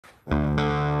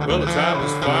Well, the time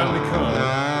has finally come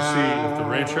to see if the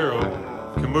Ranchero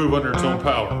can move under its own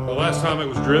power. The last time it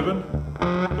was driven,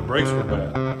 the brakes were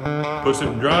bad. Puts it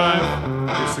in drive,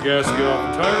 hits the gas to get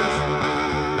off the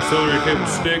tires, accelerator cable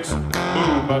sticks,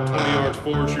 boom, about 20 yards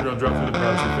forward, she runs right through the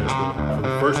privacy fence with it. For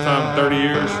the first time in 30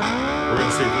 years, we're going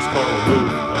to see if this car will move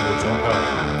under its own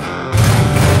power.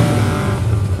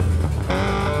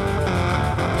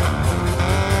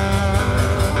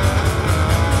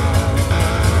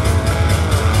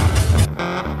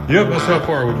 Yep, that's how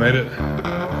far we made it. She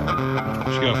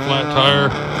got a flat tire.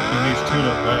 She needs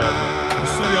tune-up bad.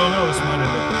 Just so y'all know, this might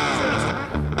end up disaster.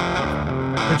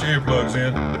 Put your earplugs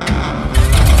in.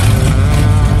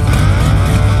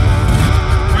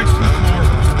 Brakes to the floor.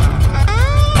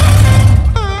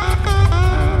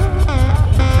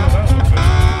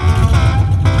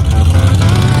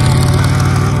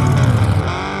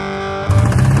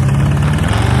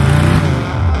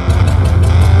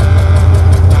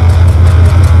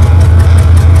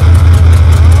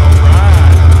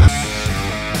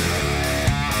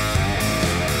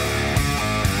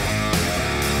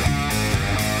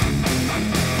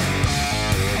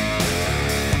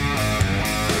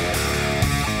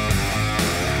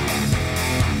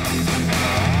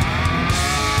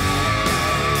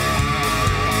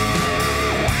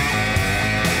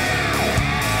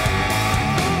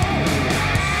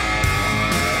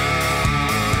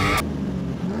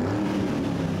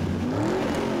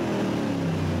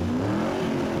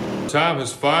 Time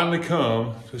has finally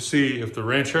come to see if the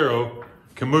Ranchero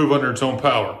can move under its own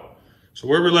power. So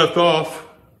where we left off,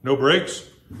 no brakes.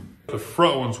 The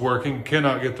front one's working,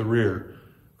 cannot get the rear.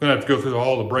 I'm gonna have to go through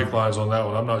all the brake lines on that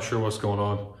one. I'm not sure what's going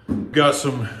on. Got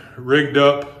some rigged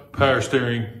up power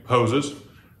steering hoses,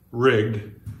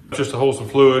 rigged. Just to hold some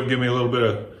fluid, give me a little bit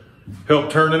of help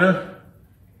turning her.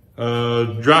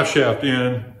 Drive shaft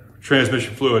in,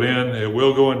 transmission fluid in. It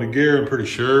will go into gear, I'm pretty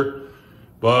sure.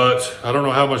 But I don't know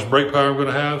how much brake power I'm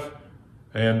gonna have.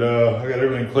 And I got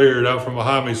everything cleared out from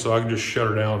behind me so I can just shut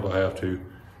her down if I have to.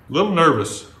 A little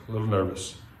nervous.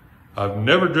 I've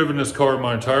never driven this car in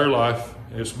my entire life.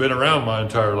 It's been around my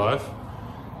entire life.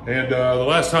 And the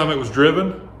last time it was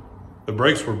driven, the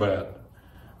brakes were bad.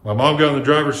 My mom got in the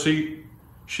driver's seat.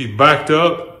 She backed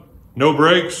up, no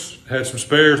brakes, had some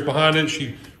spares behind it.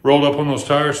 She rolled up on those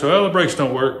tires, so well, the brakes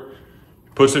don't work.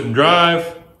 Puts it in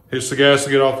drive, hits the gas to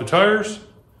get off the tires.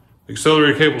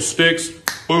 Accelerator cable sticks,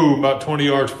 boom, about 20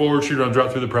 yards forward, she runs right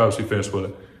through the privacy fence with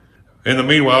it. In the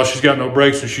meanwhile, she's got no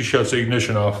brakes and she shuts the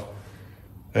ignition off.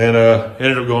 And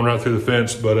ended up going right through the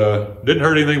fence, but didn't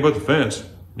hurt anything but the fence.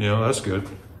 You know, that's good.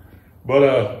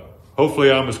 But hopefully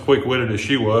I'm as quick-witted as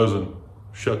she was and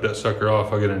shut that sucker off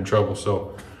if I get in trouble.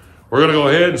 So we're gonna go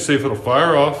ahead and see if it'll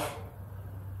fire off,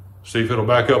 see if it'll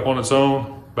back up on its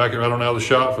own, back it right on out of the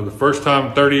shop. For the first time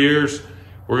in 30 years,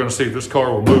 we're gonna see if this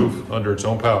car will move under its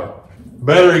own power.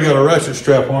 Battery got a ratchet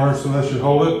strap on her, so that should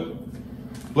hold it.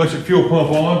 Electric fuel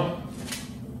pump on.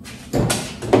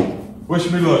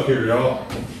 Wish me luck here, y'all.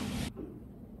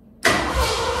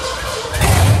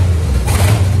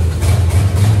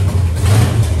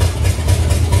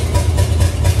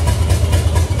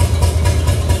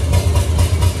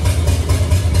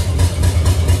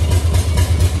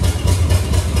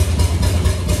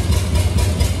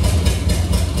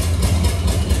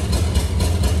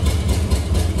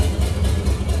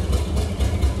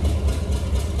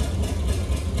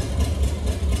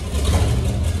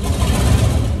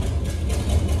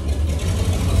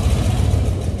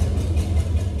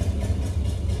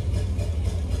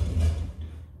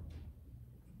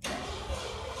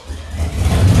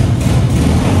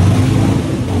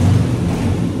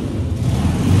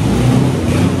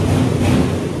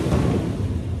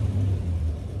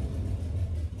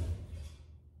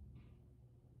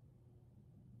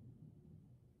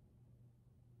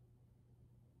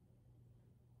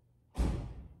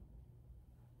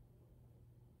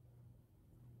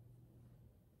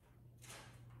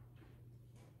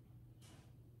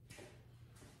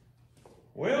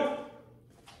 Well,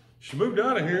 she moved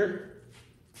out of here.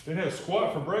 Didn't have a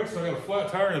squat for brakes, so I got a flat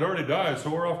tire and it already died,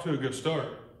 so we're off to a good start.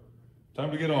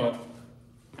 Time to get on it.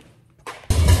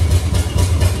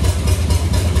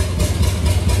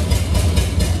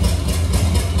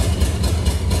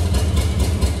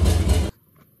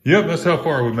 Yep, that's how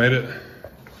far we made it.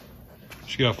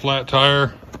 She got a flat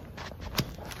tire.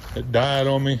 It died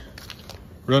on me.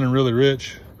 Running really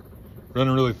rich.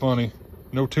 Running really funny.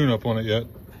 No tune-up on it yet.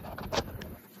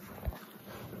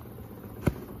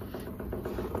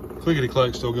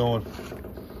 Clickety-clack still going.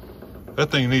 That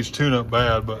thing needs tune-up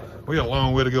bad, but we got a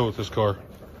long way to go with this car.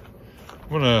 I'm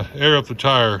gonna air up the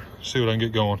tire, see what I can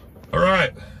get going. All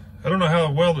right, I don't know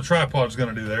how well the tripod's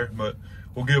gonna do there, but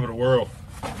we'll give it a whirl.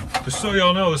 Just so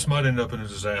y'all know, this might end up in a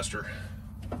disaster.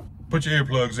 Put your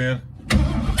earplugs in.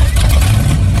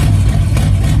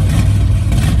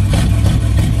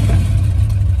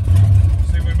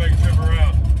 See if we can make a trip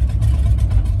around.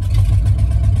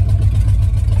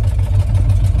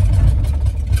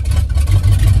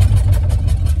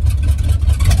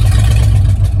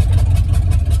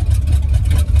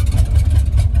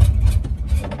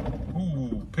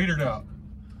 Ooh, petered out.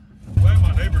 Glad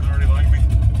my neighbors already like me.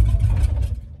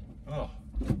 Oh,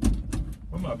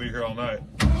 we might be here all night.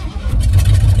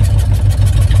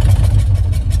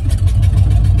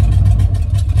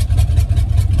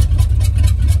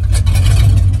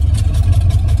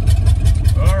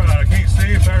 All right, I can't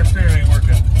see if our steering ain't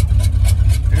working.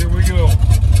 Here we go.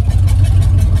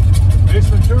 Ace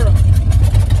Ventura.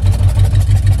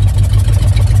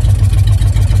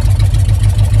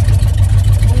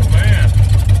 Oh man.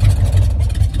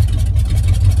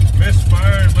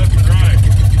 Misfiring left and right.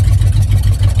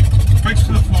 Brakes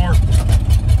to the floor.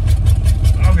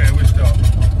 Okay, we stopped.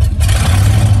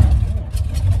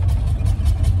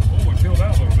 Oh, we peeled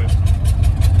out a little bit.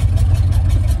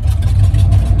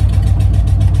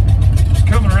 It's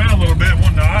coming around a little bit,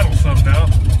 wanting to idle some now.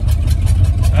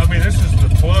 I mean, this is the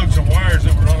plugs and wires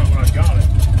that were on it when I got it.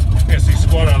 Can't see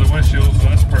squat out of the windshield, so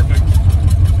that's perfect.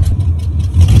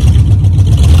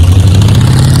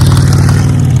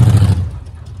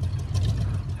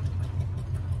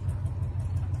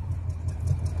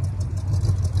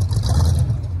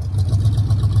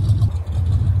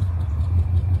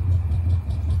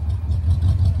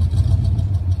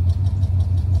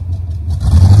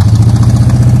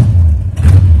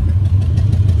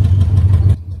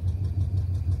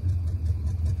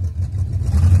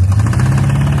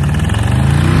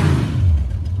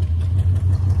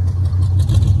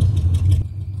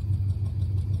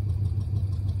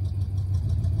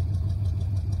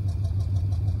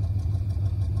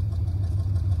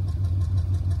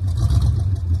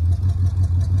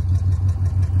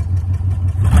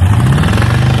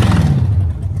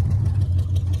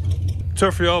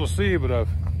 Tough for y'all to see, but I've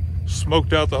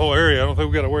smoked out the whole area. I don't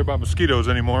think we got to worry about mosquitoes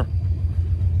anymore.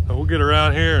 So we'll get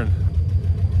around here, and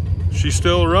she's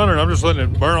still running. I'm just letting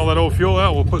it burn all that old fuel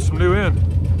out. We'll put some new in.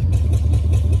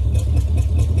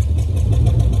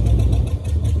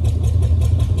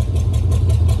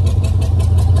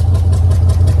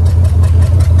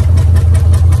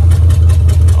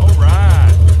 All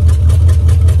right.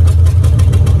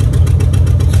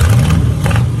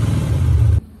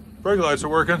 Brake lights are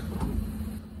working.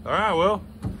 All right, well,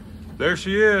 there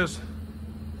she is.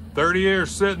 30 years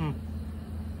sitting,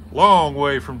 long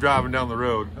way from driving down the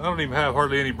road. I don't even have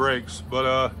hardly any brakes,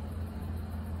 but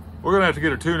we're gonna have to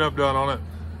get a tune-up done on it.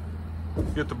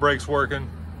 Get the brakes working.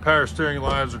 Power steering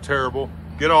lines are terrible.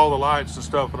 Get all the lights and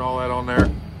stuff and all that on there,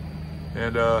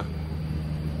 and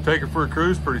take her for a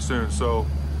cruise pretty soon. So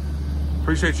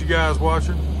appreciate you guys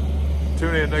watching.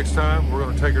 Tune in next time. We're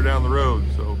gonna take her down the road.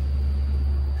 So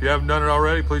if you haven't done it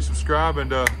already, please subscribe, and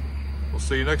we'll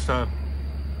see you next time.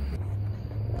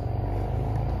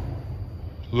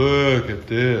 Look at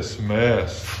this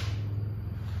mess.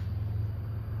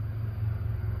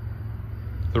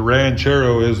 The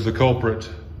Ranchero is the culprit.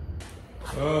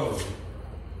 Oh,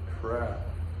 crap.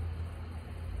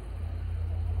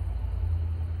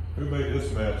 Who made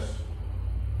this mess?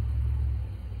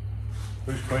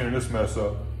 Who's cleaning this mess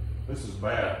up? This is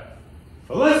bad.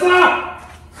 Alyssa!